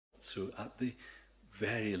So at the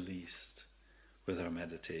very least, with our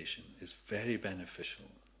meditation, it's very beneficial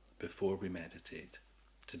before we meditate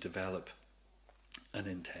to develop an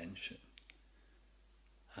intention.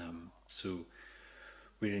 So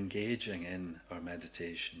we're engaging in our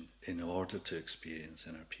meditation in order to experience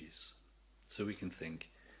inner peace. So we can think,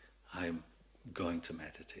 I'm going to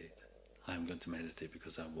meditate. I'm going to meditate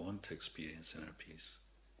because I want to experience inner peace.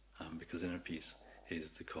 Because inner peace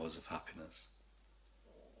is the cause of happiness.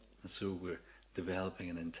 And so we're developing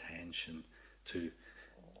an intention to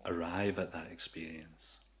arrive at that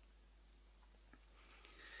experience.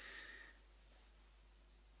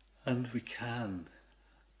 And we can,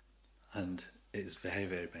 and it is very,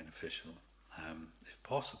 very beneficial, if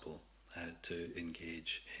possible, to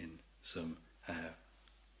engage in some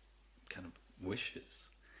kind of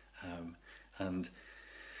wishes. And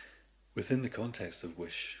within the context of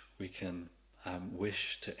wish, we can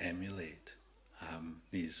wish to emulate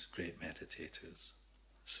these great meditators.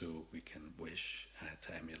 So we can wish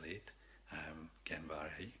to emulate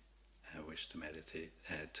Genvarhi, wish to meditate,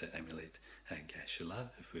 to emulate Geshe-la,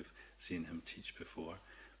 if we've seen him teach before.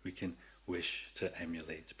 We can wish to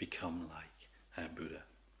emulate, become like Buddha.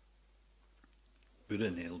 Buddha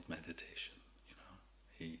nailed meditation, you know.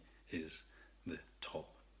 He is the top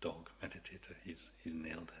dog meditator. He's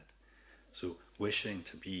nailed it. So wishing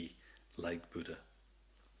to be like Buddha,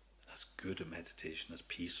 as good a meditation, as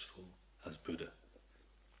peaceful as Buddha,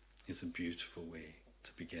 is a beautiful way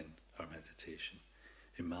to begin our meditation.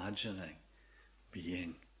 Imagining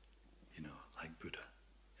being, you know, like Buddha.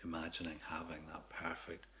 Imagining having that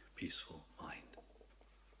perfect, peaceful mind.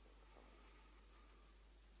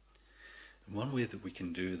 And one way that we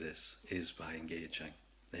can do this is by engaging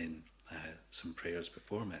in some prayers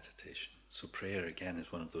before meditation. So prayer, again,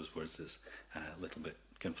 is one of those words that's a little bit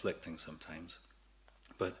conflicting sometimes.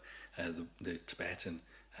 But the Tibetan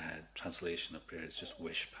translation of prayer is just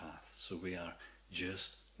wish path. So we are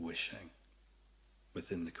just wishing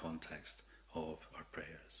within the context of our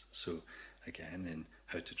prayers. So again, in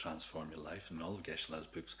How to Transform Your Life, in all of Geshe-la's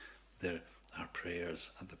books, there are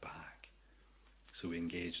prayers at the back. So we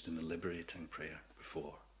engaged in the liberating prayer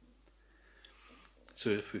before. So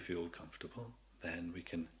if we feel comfortable, then we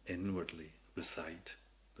can inwardly recite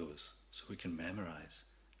those. So we can memorize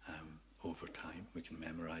over time. We can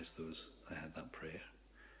memorize those that prayer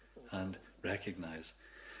and recognize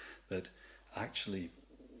that actually,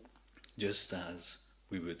 just as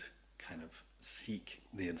we would kind of seek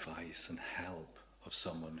the advice and help of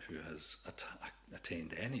someone who has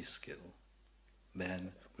attained any skill,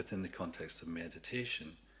 then within the context of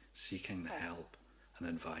meditation, seeking the help and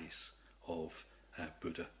advice of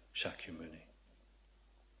Buddha Shakyamuni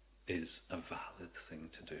is a valid thing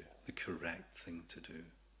to do, the correct thing to do.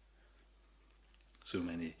 So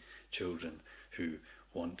many children who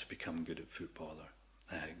want to become good at football,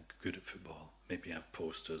 maybe have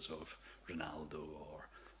posters of Ronaldo or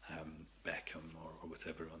Beckham or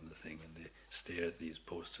whatever on the thing, and they stare at these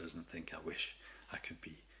posters and think, I wish I could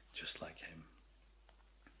be just like him.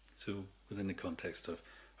 So within the context of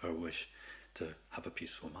our wish to have a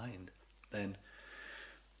peaceful mind, then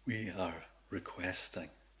we are requesting,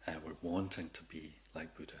 we're wanting to be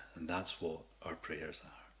like Buddha, and that's what our prayers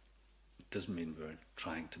are. It doesn't mean we're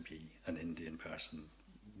trying to be an Indian person,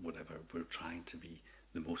 whatever. We're trying to be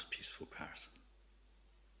the most peaceful person.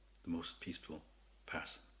 The most peaceful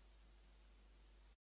person.